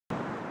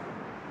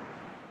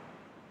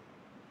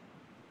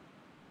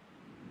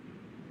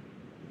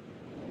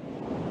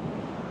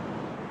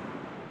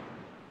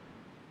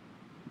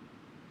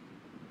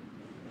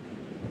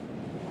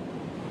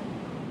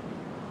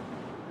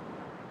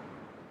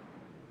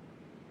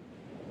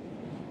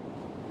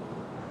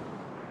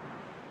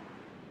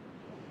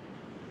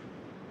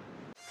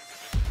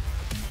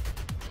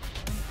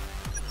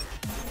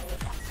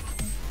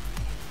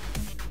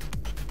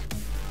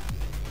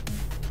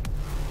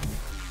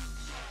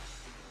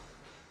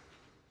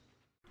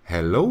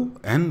Hello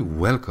and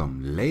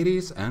welcome,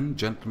 ladies and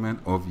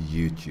gentlemen of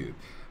YouTube.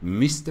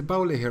 Mr.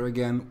 Bowley here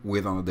again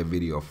with another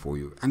video for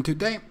you. And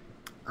today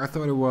I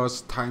thought it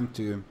was time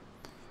to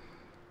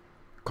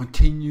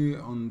continue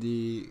on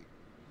the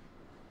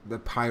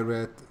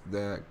Pirate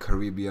the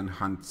Caribbean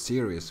Hunt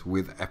series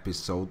with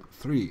episode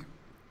 3.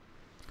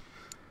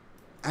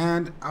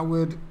 And I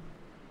would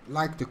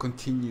like to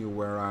continue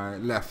where I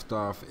left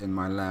off in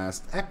my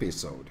last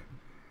episode.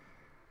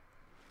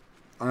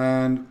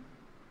 And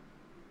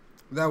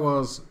that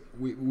was,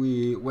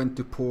 we went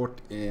to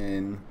port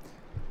in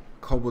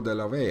Cabo de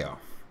la Vella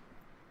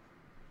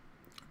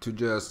to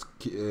just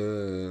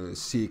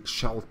seek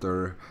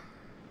shelter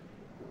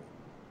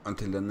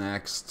until the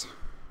next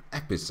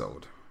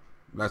episode.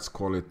 Let's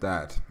call it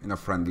that, in a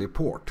friendly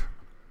port.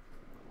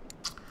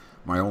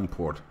 My own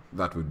port,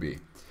 that would be.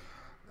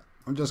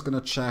 I'm just gonna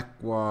check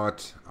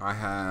what I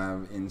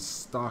have in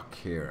stock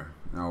here.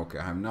 Okay,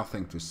 I have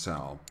nothing to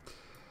sell.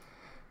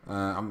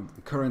 I'm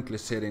currently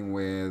sitting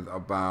with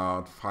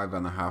about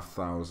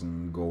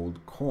 5,500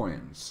 gold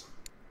coins.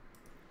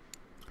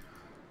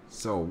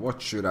 So what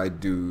should I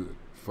do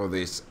for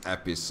this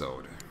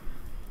episode?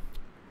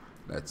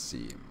 Let's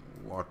see,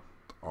 what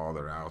are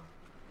there out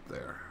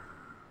there?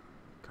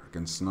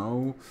 Kraken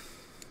Snow?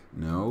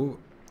 No,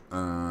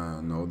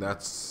 no,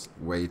 that's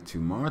way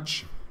too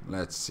much.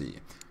 Let's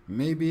see,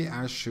 maybe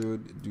I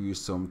should do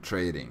some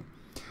trading.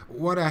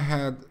 What I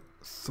had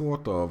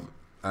thought of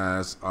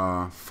as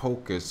a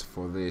focus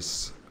for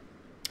this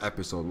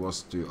episode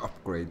was to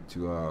upgrade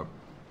to a,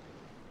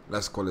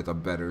 let's call it a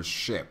better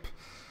ship,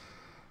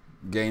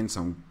 gain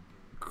some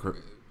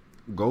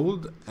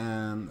gold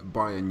and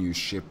buy a new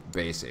ship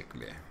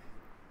basically,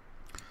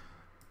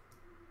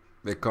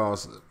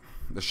 because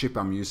the ship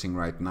I'm using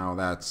right now,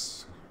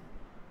 that's,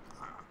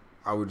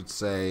 I would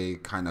say,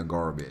 kind of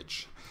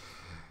garbage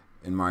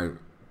in my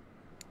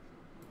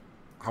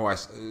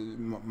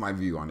my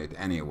view on it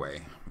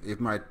anyway. It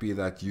might be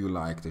that you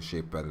like the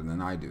ship better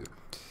than I do,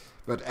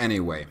 but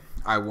anyway,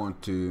 I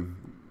want to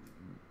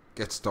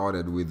get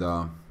started with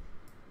a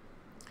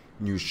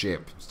new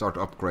ship, start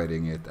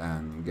upgrading it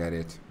and get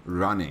it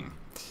running.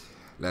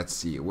 Let's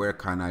see, where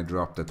can I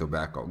drop the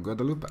tobacco?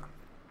 Guadalupe.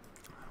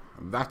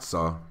 That's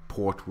a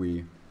port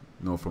we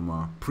know from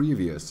a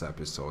previous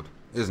episode,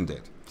 isn't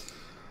it?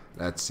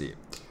 Let's see,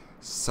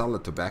 sell the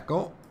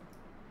tobacco.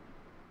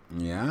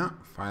 Yeah,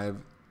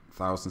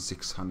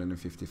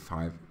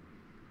 5,655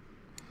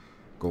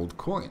 gold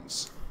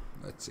coins.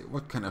 Let's see,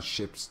 what kind of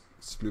ship's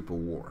sloop of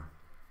war?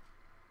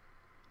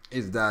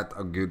 Is that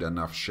a good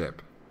enough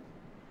ship?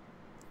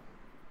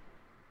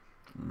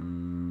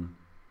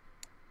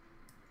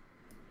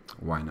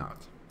 Why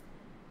not?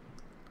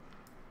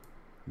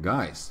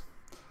 Guys,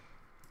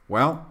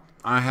 well,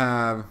 I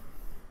have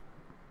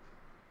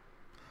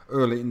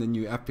early in the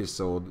new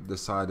episode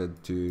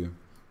decided to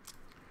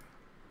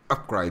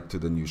upgrade to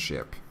the new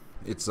ship.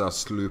 It's a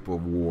sloop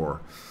of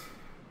war.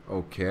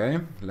 Okay,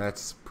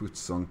 let's put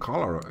some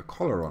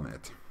color on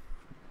it.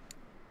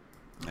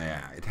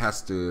 Yeah, it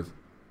has to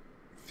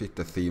fit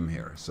the theme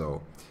here.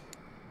 So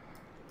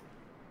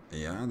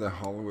yeah, the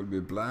hull will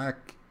be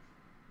black.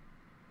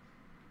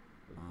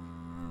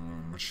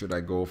 Should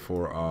I go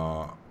for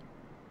a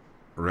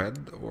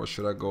red or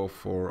should I go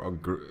for a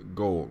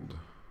gold?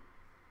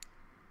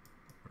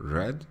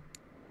 Red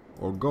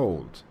or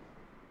gold?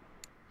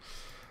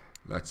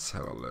 Let's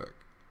have a look.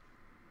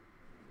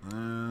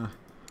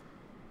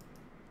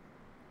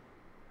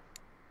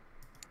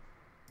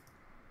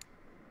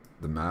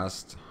 The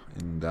mast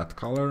in that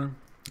color,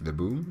 the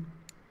boom,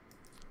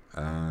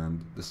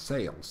 and the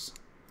sails.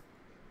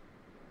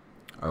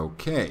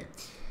 Okay.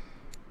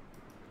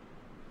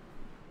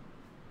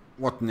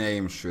 What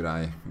name should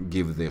I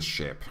give this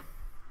ship?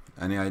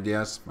 Any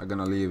ideas? I'm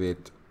gonna leave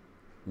it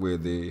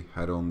with the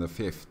head on the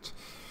 5th.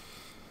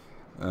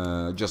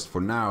 Just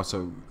for now,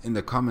 so in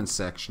the comment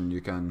section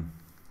you can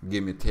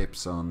give me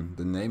tips on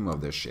the name of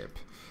the ship.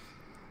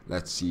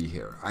 Let's see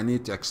here. I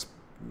need to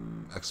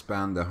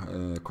expand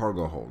the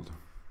cargo hold.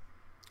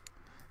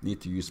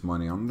 Need to use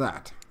money on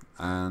that,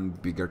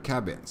 and bigger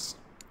cabins.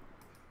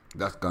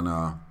 That's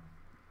gonna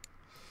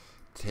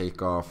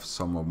take off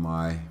some of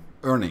my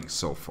earnings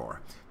so far.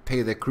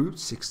 Pay the crew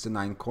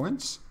 69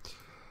 coins.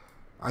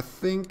 I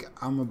think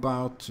I'm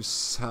about to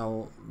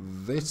sell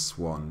this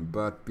one,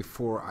 but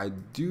before I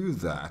do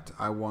that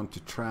I want to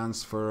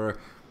transfer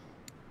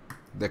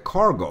the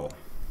cargo,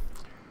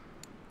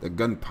 the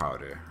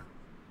gunpowder,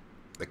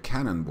 the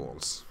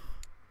cannonballs.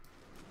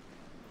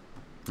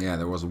 Yeah,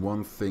 there was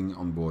one thing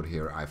on board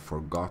here I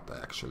forgot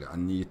actually. I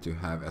need to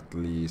have at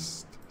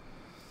least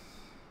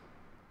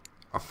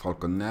a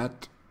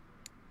falconet,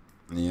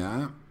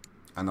 yeah,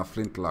 and a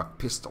flintlock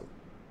pistol.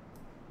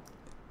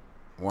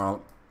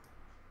 Well,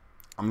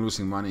 I'm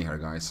losing money here,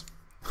 guys.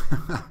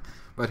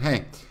 But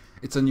hey,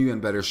 it's a new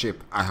and better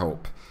ship, I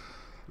hope.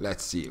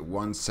 Let's see,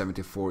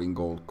 174 in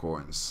gold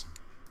coins.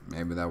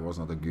 Maybe that was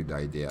not a good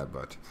idea,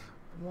 but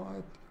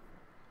what?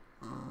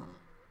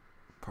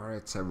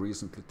 Pirates have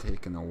recently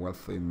taken a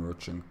wealthy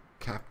merchant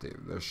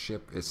captive. Their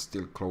ship is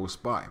still close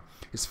by.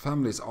 His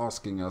family is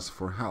asking us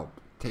for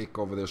help. Take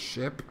over their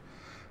ship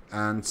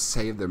and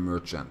save the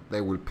merchant.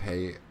 They will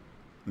pay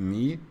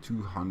me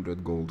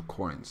 200 gold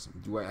coins.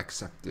 Do I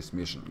accept this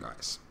mission,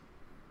 guys?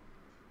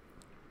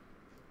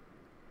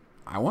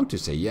 I want to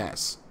say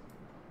yes.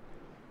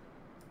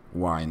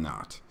 Why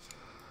not?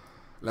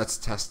 Let's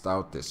test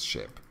out this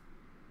ship.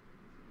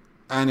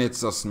 And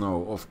it's a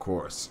snow, of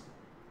course.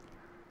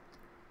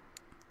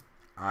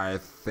 I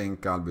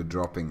think I'll be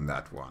dropping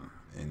that one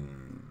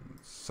in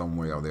some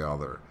way or the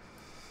other.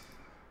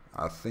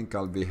 I think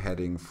I'll be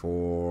heading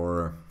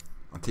for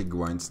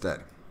Antigua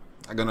instead.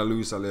 I'm gonna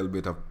lose a little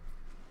bit of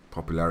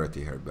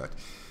popularity here, but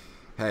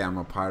hey, I'm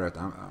a pirate,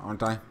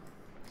 aren't I?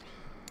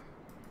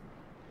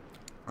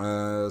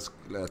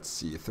 Let's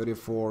see,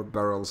 34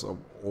 barrels of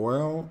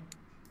oil.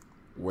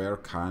 Where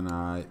can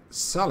I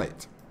sell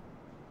it?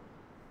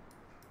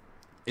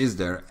 Is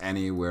there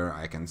anywhere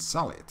I can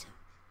sell it?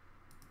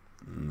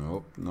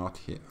 Nope, not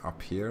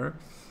up here.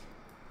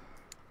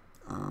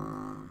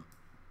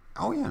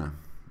 Oh yeah,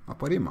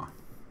 Aparima.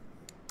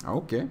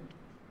 Okay.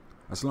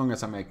 As long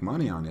as I make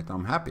money on it,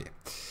 I'm happy.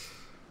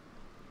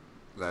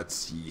 Let's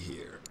see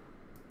here.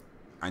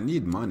 I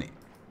need money.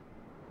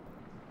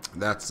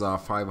 That's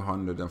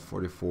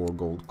 544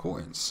 gold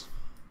coins.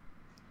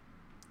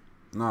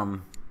 Now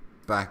I'm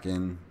back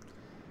in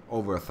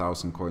over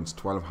 1,000 coins,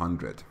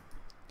 1,200.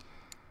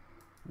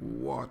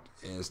 What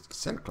is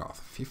sailcloth?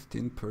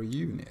 15 per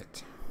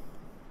unit.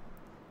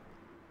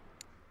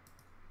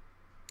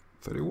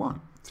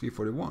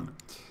 341.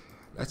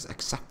 Let's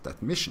accept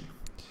that mission.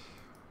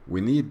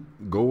 We need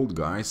gold,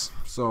 guys,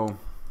 so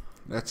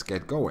let's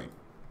get going.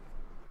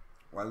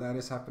 While that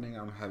is happening,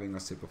 I'm having a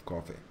sip of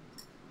coffee.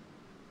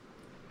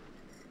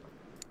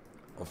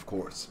 Of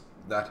course,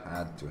 that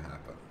had to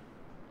happen.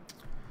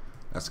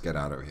 Let's get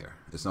out of here.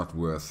 It's not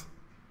worth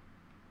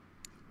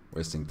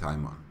wasting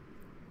time on,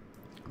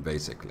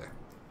 basically.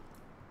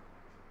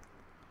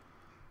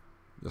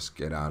 Just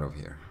get out of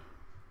here.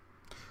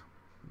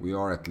 We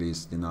are at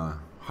least in a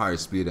higher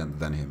speed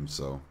than him,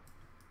 so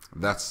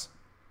that's,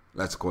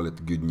 let's call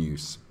it good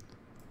news.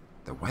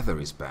 The weather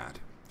is bad.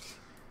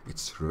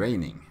 It's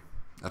raining.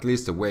 At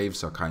least the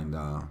waves are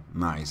kinda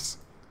nice.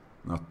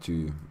 Not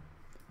too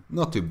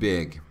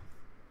big.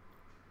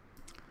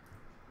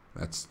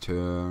 Let's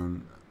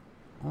turn.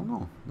 Oh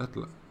no,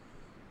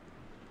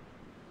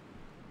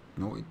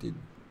 no, it did.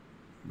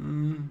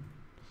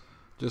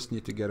 Just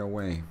need to get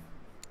away.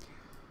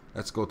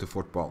 Let's go to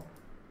football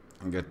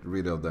and get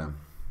rid of the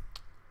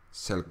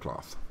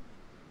sailcloth.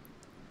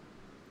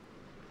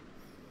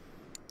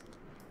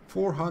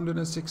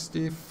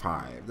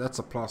 465. That's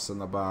a plus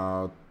and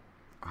about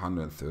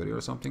 130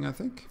 or something, I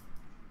think.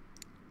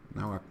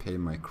 Now I pay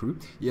my crew.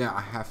 Yeah,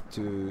 I have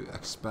to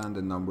expand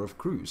the number of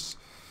crews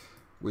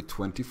with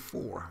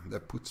 24.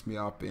 That puts me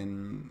up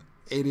in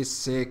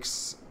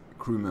 86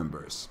 crew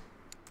members.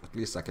 At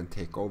least I can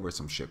take over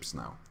some ships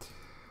now.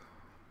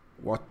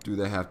 What do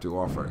they have to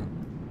offer?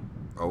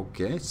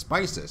 Okay,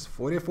 spices,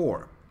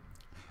 44.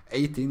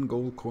 18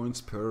 gold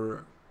coins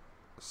per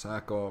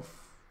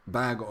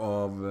bag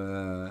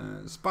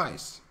of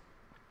spice.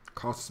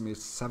 Costs me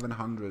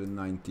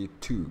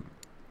 792.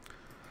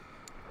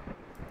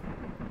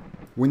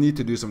 We need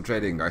to do some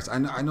trading, guys.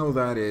 I know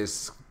that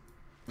is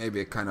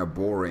maybe kind of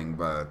boring,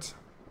 but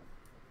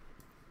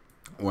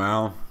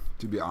well,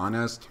 to be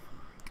honest,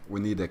 we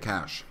need the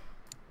cash.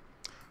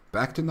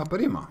 Back to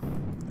Naparima.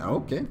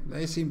 Okay,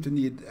 they seem to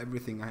need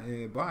everything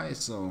I buy,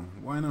 so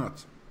why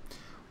not?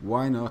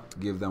 Why not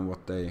give them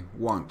what they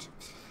want?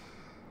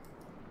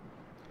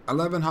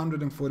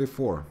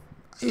 1144.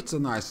 It's a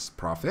nice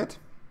profit.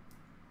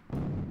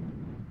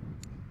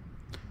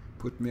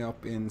 Put me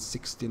up in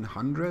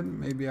 1600.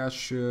 Maybe I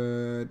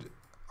should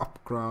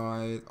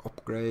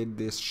upgrade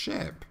this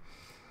ship.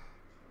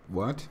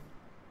 What?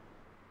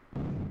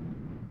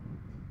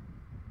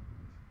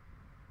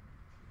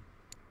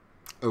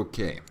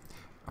 Okay,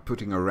 I'm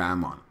putting a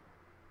ram on.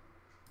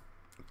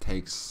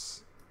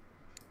 Takes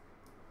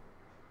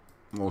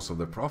most of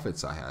the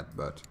profits I had,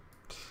 but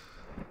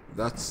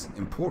that's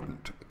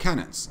important.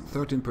 Cannons,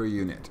 13 per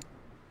unit.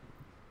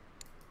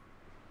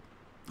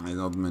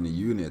 Not many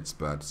units,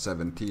 but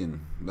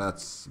 17.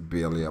 That's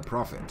barely a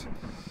profit.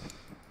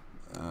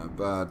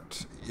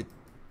 But it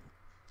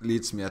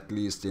leads me at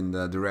least in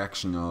the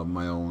direction of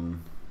my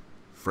own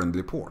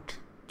friendly port.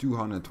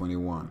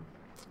 221.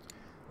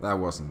 That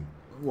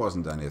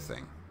wasn't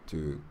anything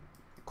to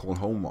call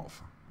home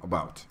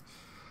about.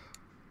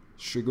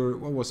 Sugar,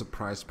 what was the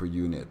price per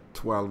unit?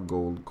 12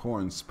 gold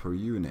coins per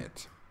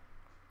unit.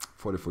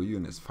 44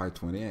 units,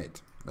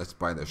 528. Let's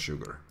buy the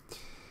sugar.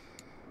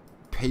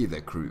 Pay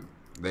the crew.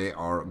 They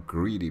are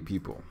greedy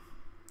people.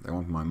 They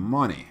want my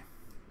money.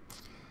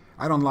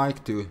 I don't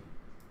like to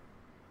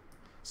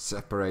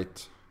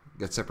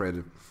get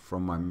separated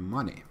from my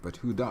money, but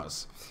who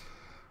does?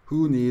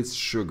 Who needs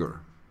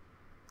sugar?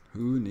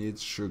 Who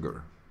needs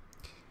sugar?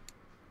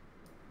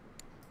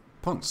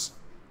 Punts.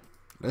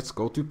 Let's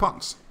go to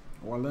punts.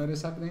 While that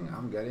is happening,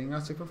 I'm getting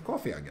a sip of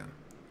coffee again.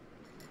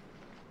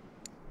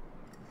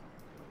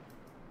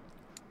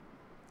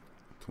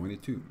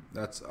 22.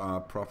 That's a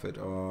profit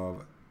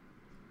of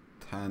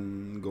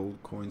 10 gold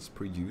coins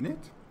per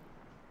unit.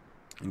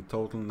 In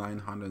total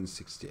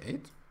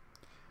 968.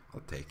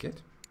 I'll take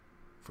it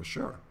for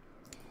sure.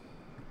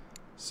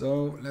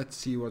 So let's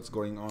see what's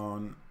going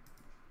on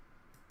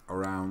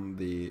around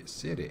the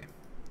city.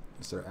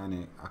 Is there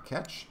a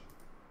catch?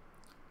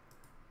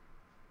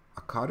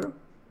 A cutter?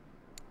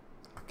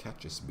 A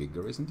catch is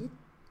bigger, isn't it?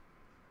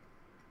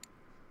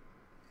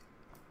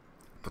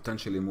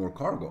 Potentially more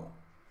cargo.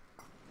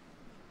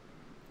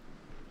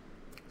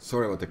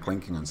 Sorry about the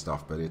clinking and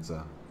stuff, but it's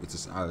a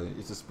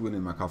spoon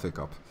in my coffee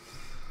cup.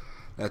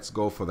 Let's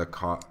go for the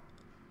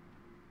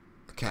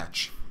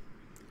catch.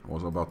 I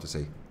was about to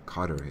say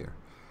cutter here.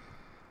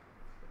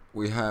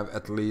 We have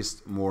at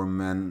least more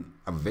men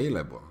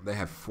available. They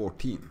have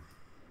 14.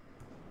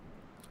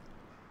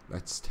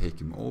 Let's take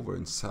him over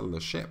and sell the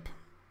ship.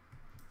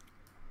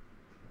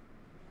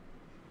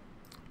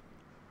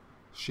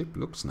 Ship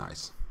looks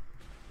nice.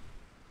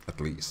 At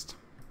least.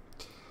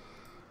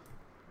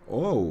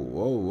 Oh,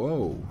 whoa,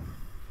 whoa.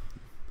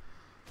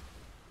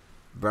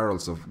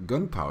 Barrels of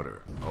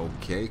gunpowder.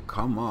 Okay,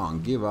 come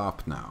on, give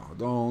up now.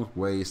 Don't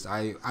waste.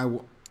 Hey,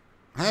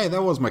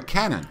 that was my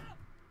cannon.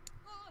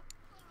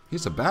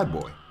 He's a bad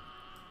boy.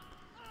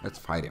 Let's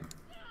fight him.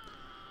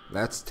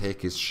 Let's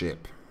take his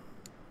ship.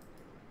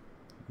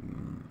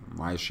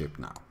 My ship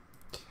now.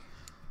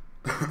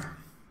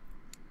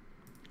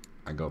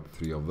 I got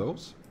 3 of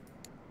those.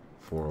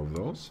 4 of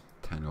those.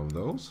 10 of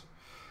those.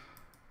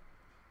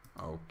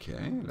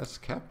 Okay, let's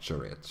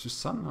capture it.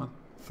 Susanna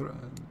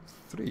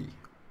 3.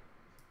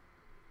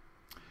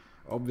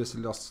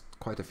 Obviously lost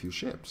quite a few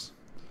ships.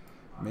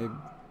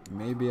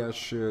 Maybe I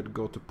should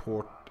go to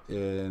port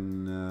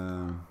in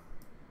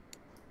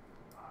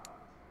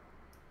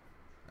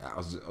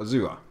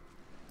Azua.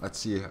 Let's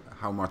see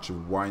how much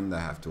wine they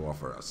have to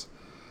offer us.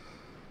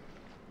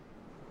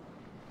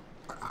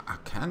 I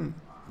can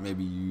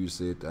maybe use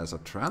it as a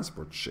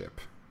transport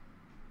ship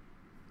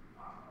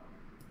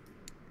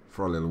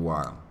for a little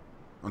while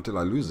until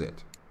I lose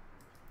it.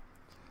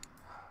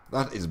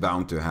 That is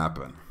bound to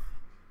happen.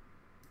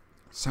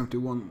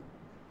 71.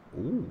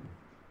 Ooh.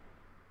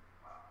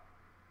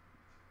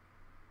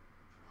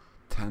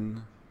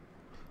 10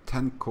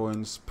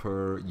 coins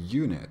per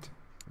unit.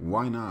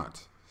 Why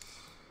not?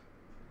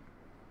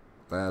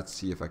 Let's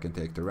see if I can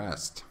take the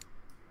rest.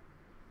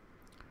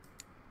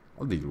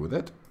 I'll deal with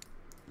it.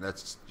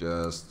 Let's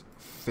just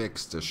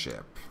fix the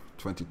ship.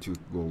 22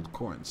 gold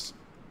coins.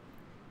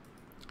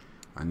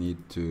 I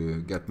need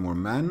to get more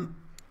men.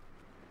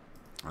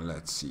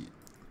 Let's see.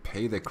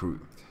 Pay the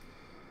crew.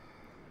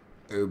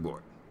 Oh boy.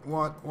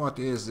 What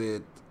is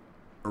it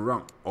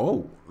around?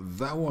 Oh,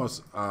 that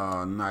was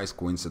a nice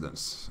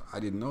coincidence. I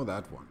didn't know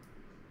that one.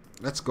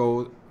 Let's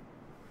go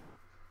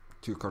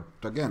to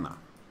Cartagena.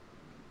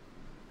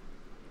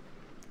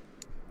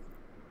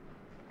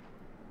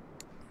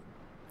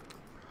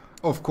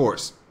 Of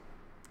course.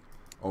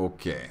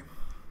 Okay.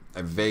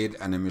 Evade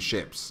enemy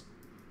ships.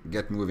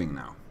 Get moving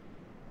now.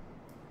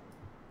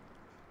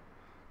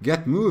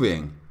 Get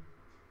moving.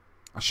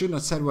 I shouldn't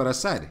have said what I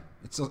said.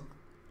 It's a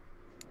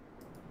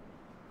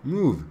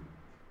move.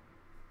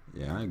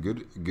 Yeah,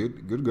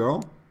 good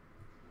girl.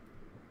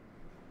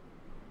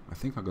 I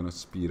think I'm gonna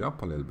speed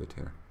up a little bit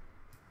here.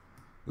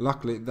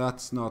 Luckily,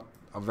 that's not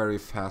a very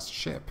fast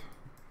ship.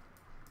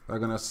 We're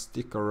gonna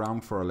stick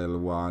around for a little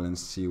while and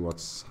see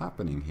what's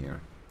happening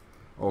here.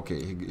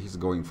 Okay, he's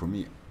going for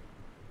me.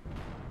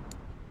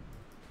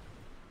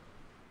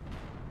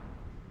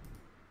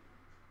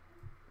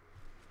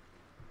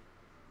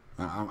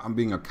 I'm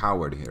being a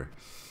coward here.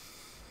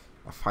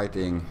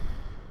 Fighting.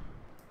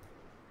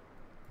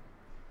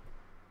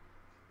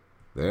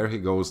 There he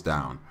goes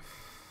down.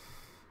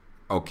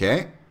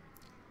 Okay.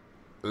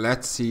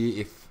 Let's see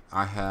if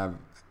I have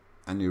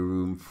any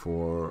room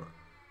for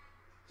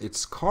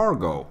its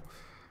cargo.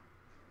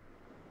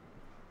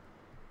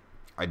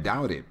 I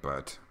doubt it,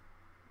 but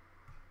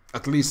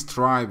at least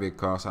try,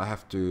 because I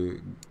have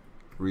to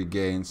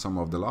regain some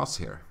of the loss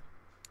here.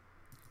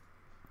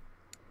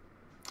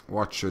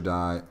 What should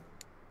I?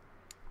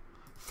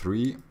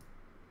 3.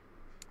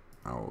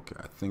 Oh, okay,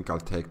 I think I'll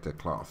take the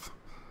cloth.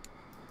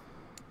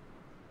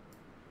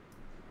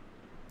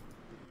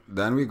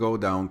 Then we go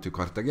down to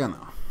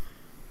Cartagena.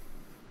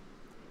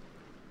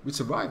 We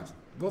survived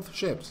both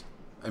ships.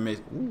 I made.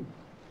 Ooh,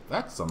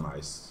 that's a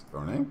nice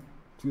earning.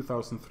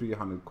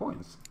 2,300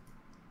 coins.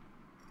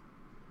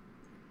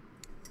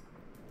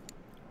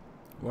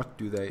 What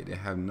do they? They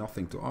have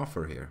nothing to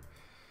offer here.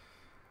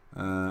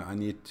 I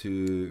need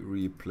to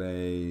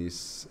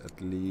replace at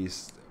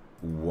least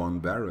 1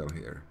 barrel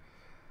here.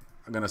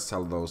 I'm gonna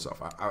sell those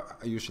off. I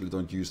usually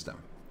don't use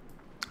them,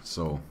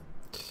 so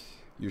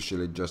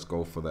usually just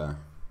go for the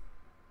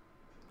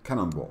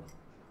cannonball.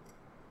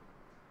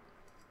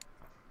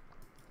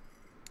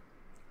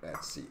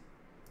 Let's see.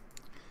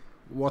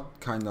 What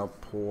kind of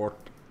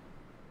port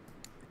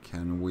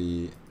can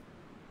we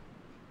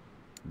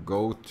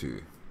go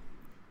to?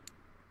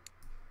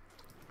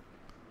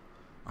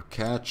 A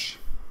catch.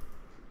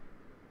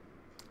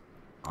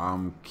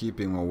 I'm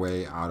keeping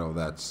away out of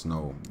that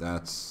snow.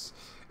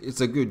 It's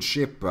a good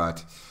ship,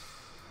 but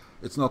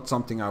it's not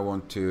something I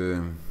want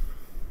to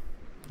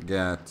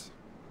get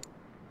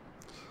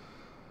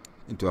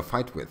into a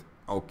fight with.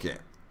 Okay,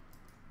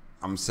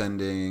 I'm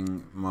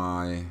sending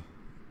my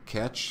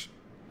catch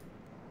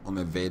on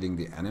evading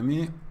the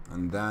enemy,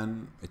 and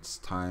then it's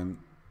time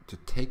to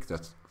take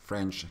that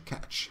French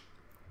catch.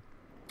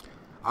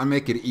 I'll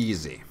make it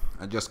easy.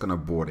 I'm just gonna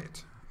board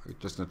it. I'm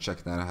just gonna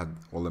check that I had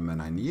all the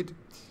men I need.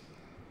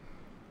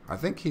 I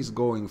think he's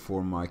going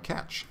for my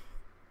catch.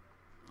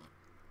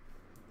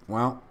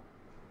 Well,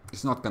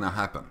 it's not gonna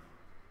happen.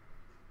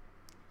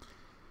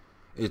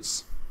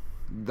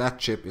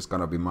 That ship is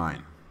gonna be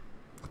mine.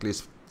 At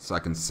least so I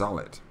can sell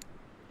it.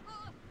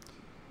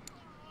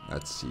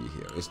 Let's see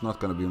here. It's not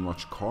gonna be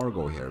much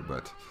cargo here,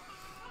 but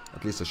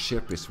at least a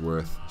ship is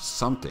worth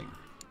something.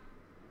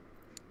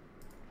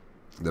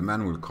 The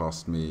man will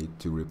cost me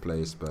to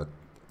replace, but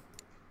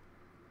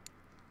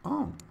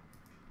oh,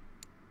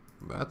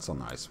 that's a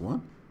nice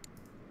one.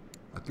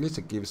 At least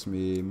it gives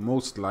me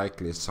most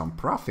likely some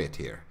profit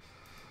here.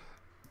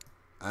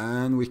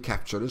 And we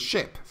capture the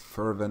ship.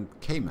 Fervent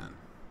Cayman.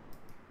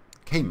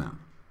 Cayman,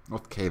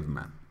 not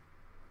caveman.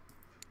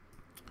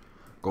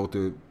 Go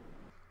to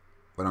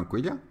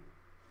Barranquilla?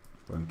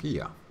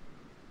 Barranquilla,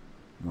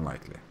 more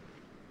likely.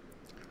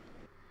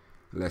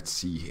 Let's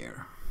see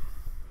here.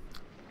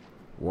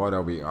 What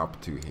are we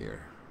up to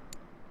here?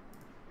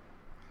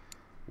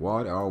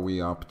 What are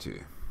we up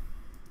to?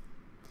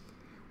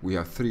 We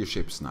have 3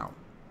 ships now.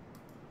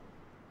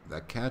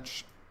 That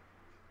catch.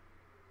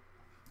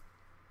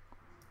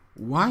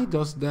 Why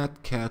does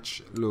that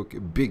catch look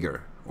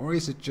bigger? Or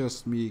is it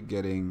just me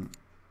getting...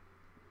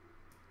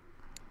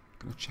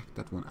 Gonna check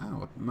that one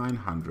out.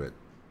 900.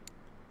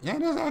 Yeah,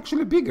 it is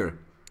actually bigger.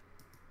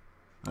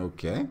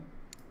 Okay.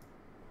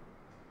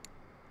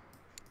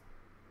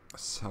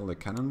 Sell the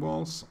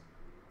cannonballs.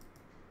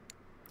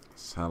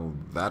 Sell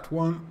that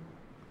one.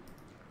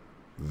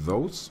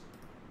 Those.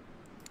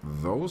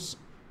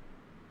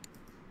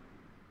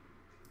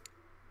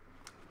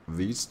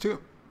 These 2.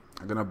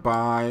 I'm gonna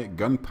buy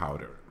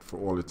gunpowder for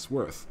all it's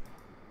worth.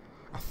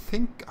 I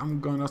think I'm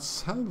gonna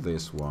sell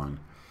this one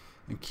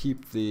and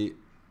keep the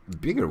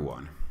bigger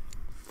one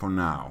for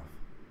now.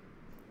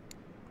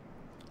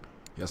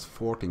 He has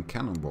 14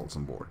 cannonballs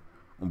on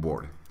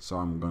board, so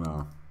I'm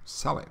gonna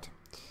sell it.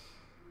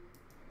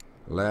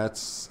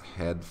 Let's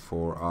head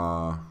for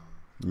a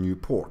new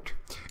port.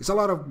 It's a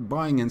lot of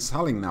buying and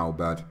selling now,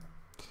 but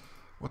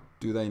what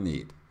do they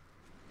need?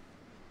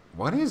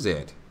 What is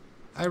it?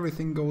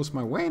 Everything goes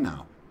my way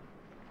now.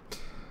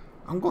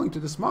 I'm going to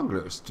the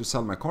smugglers to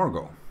sell my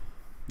cargo.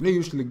 They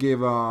usually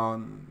give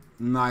a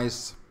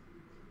nice...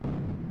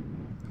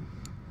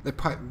 They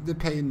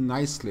pay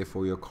nicely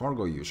for your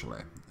cargo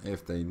usually,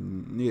 if they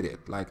need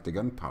it, like the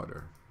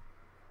gunpowder.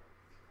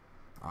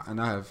 And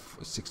I have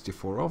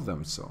 64 of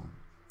them, so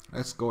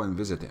let's go and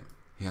visit him.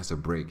 He has a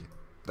brig.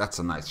 That's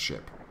a nice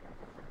ship.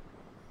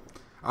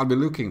 I'll be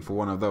looking for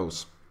one of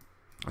those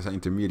as an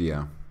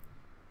intermediate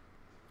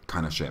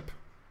kind of ship.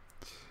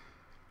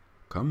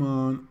 Come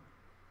on.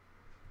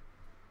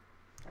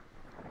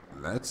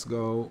 Let's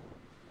go.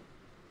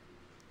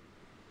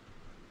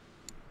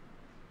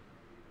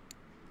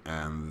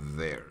 And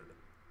there.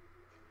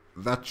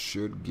 That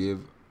should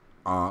give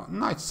a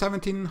nice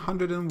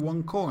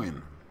 1701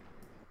 coin.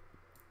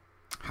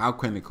 How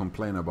can you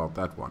complain about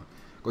that one?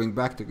 Going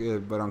back to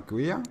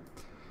Barranquilla.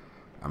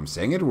 I'm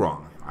saying it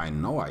wrong. I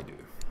know I do.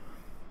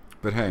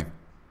 But hey,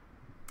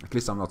 at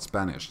least I'm not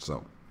Spanish,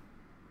 so.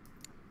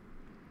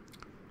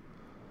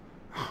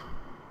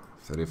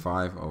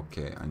 35,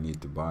 okay, I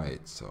need to buy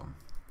it, so.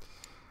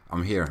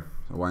 I'm here,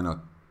 so why not?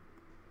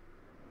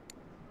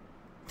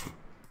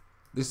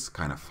 This is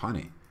kind of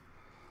funny.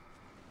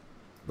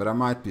 But I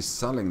might be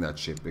selling that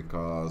ship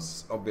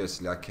because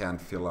obviously I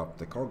can't fill up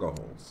the cargo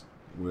holds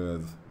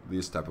with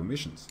these type of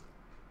missions.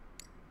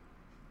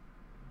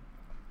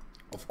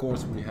 Of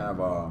course we have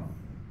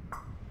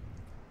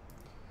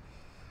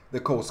the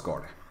Coast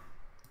Guard.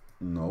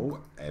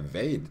 No,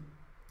 evade.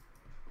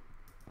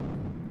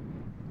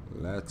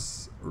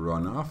 Let's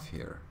run off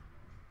here.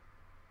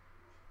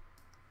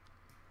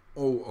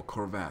 Oh, a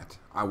Corvette.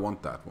 I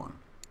want that one.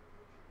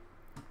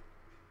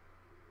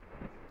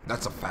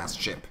 That's a fast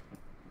ship.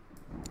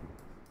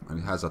 And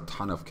it has a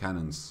ton of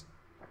cannons.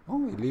 Oh,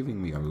 you're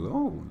leaving me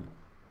alone.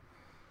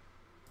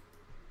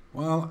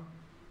 Well,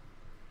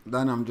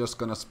 then I'm just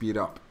gonna speed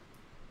up.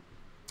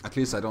 At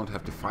least I don't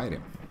have to fight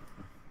him.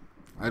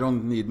 I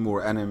don't need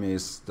more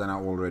enemies than I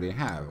already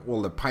have.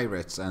 All the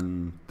pirates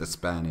and the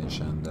Spanish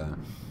and the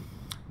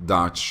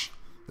Dutch,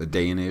 the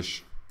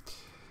Danish.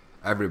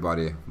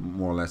 Everybody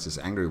more or less is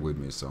angry with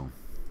me, so.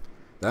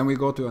 Then we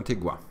go to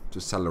Antigua to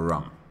sell the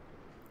rum.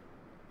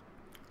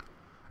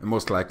 And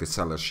most likely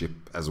sell a ship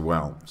as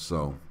well,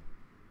 so.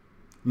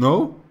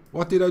 No?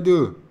 What did I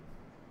do?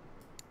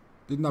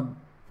 Didn't I...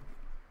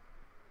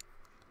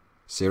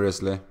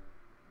 Seriously?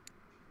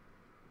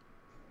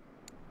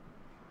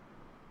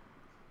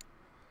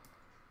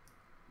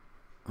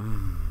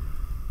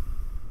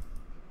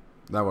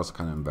 That was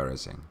kind of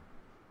embarrassing.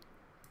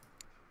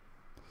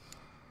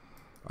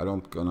 I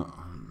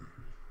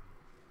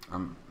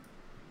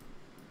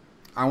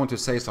want to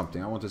say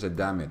something. I want to say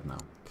damn it now.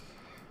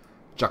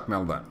 Chuck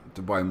Melda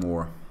to buy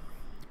more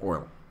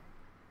oil.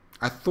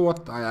 I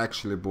thought I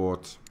actually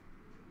bought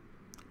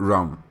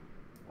rum.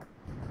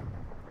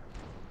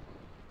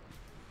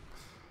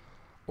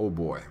 Oh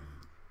boy.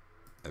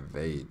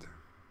 Evade.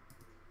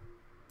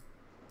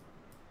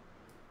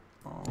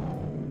 Oh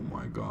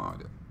my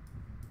god.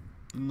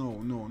 No,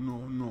 no,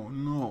 no, no,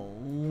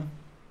 no.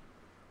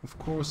 Of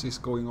course he's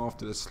going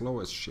after the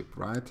slowest ship,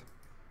 right?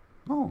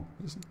 No,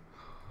 isn't.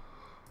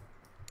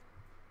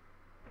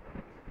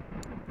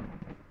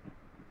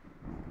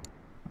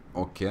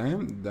 Okay,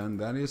 then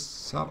that is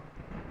so.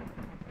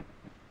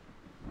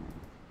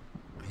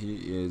 He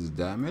is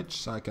damaged,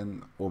 so I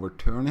can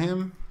overturn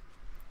him.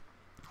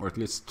 Or at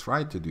least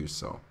try to do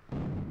so.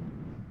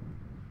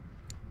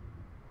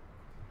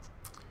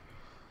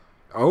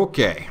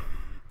 Okay.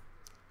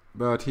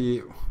 But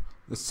the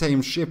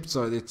same ship,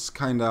 so it's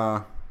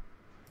kinda.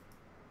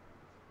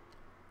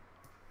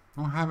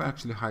 I don't have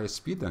actually higher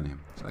speed than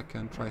him, so I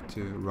can try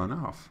to run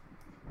off.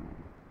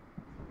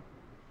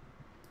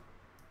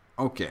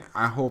 Okay,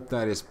 I hope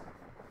that is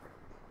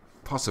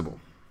possible.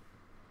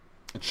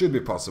 It should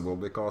be possible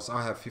because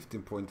I have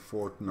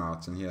 15.4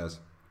 knots and he has.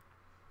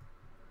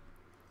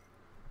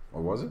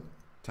 Or was it?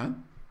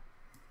 10?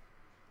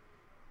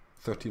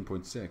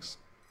 13.6.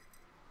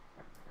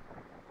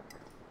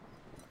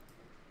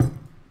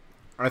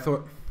 I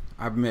thought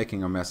I'm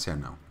making a mess here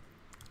now.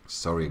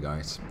 Sorry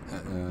guys.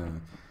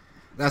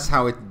 That's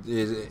how it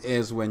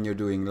is when you're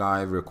doing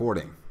live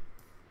recording.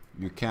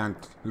 You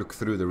can't look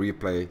through the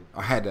replay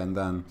ahead and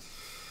then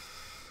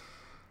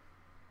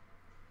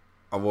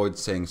avoid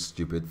saying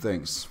stupid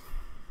things.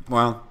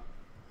 Well,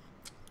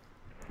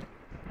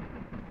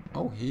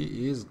 oh,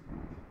 he is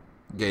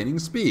gaining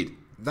speed.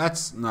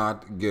 That's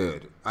not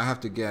good. I have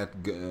to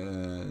get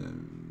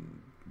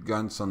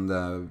guns on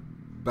the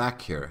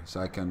back here so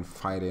I can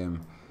fight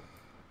him.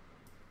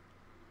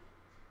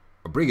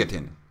 A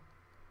brigantine.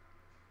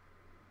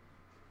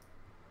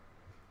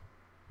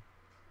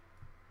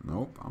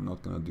 Nope, I'm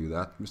not gonna do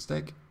that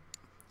mistake.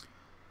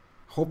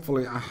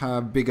 Hopefully I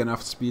have big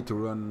enough speed to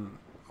run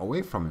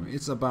away from him.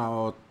 It's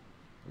about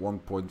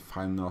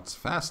 1.5 knots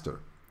faster.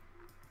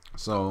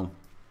 So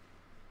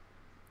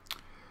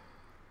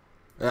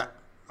yeah,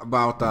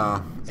 about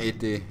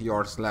 80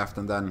 yards left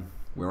and then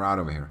we're out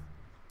of here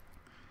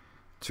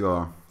to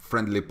a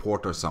friendly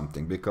port or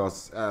something,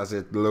 because as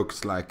it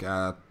looks like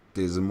at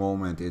this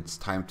moment it's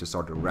time to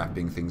start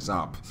wrapping things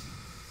up.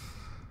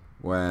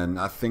 When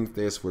I think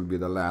this will be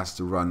the last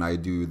run I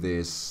do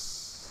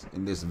this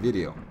in this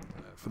video,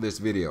 for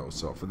this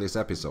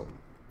episode.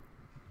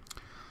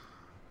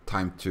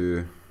 Time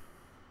to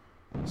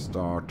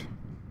start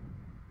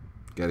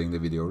getting the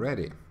video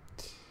ready.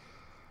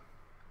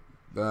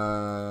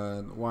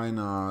 But why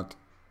not?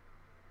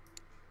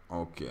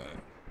 Okay,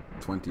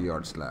 20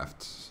 yards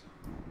left,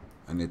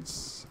 and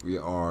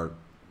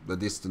the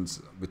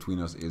distance between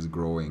us is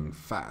growing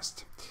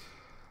fast.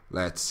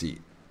 Let's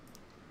see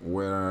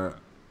where.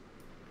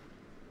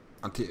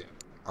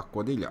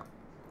 Acodilla.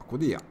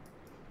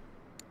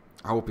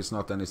 I hope it's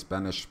not any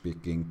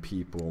Spanish-speaking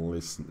people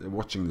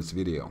watching this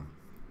video.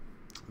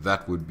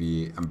 That would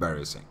be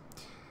embarrassing.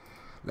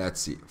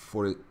 Let's see,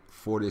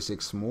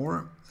 46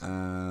 more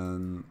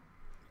and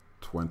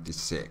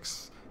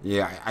 26.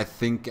 Yeah, I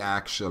think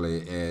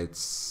actually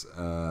it's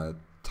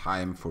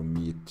time for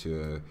me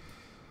to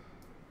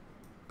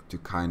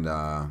kind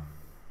of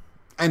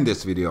end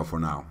this video for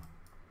now.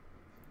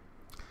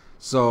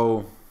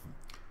 So,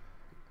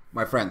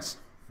 my friends,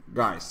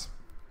 guys,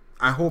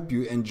 I hope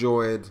you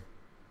enjoyed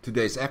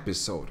today's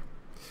episode.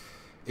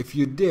 If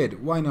you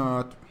did, why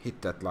not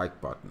hit that like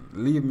button?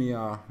 Leave me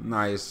a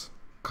nice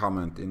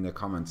comment in the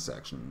comment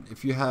section.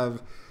 If you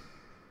have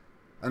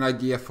an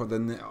idea for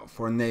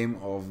a name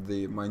of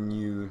my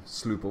new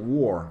sloop of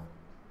war,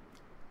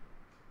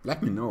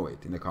 let me know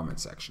it in the comment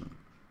section.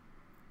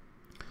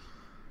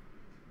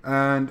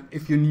 And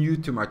if you're new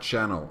to my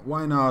channel,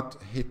 why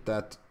not hit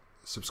that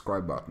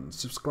subscribe button?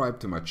 Subscribe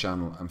to my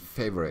channel and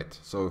favorite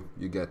so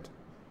you get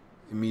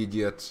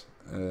immediate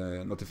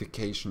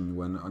notification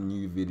when a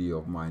new video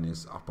of mine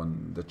is up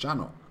on the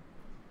channel.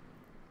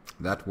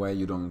 That way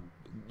you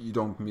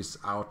don't miss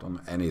out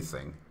on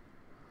anything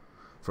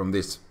from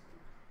this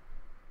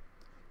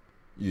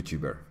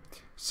YouTuber.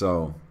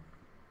 So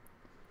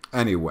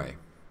anyway,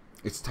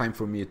 it's time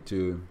for me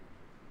to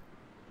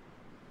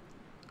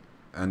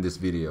end this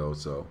video.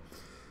 So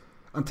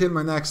until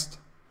my next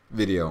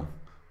video,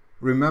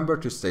 remember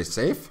to stay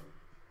safe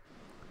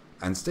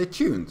and stay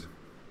tuned.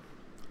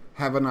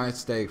 Have a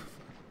nice day,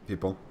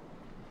 people.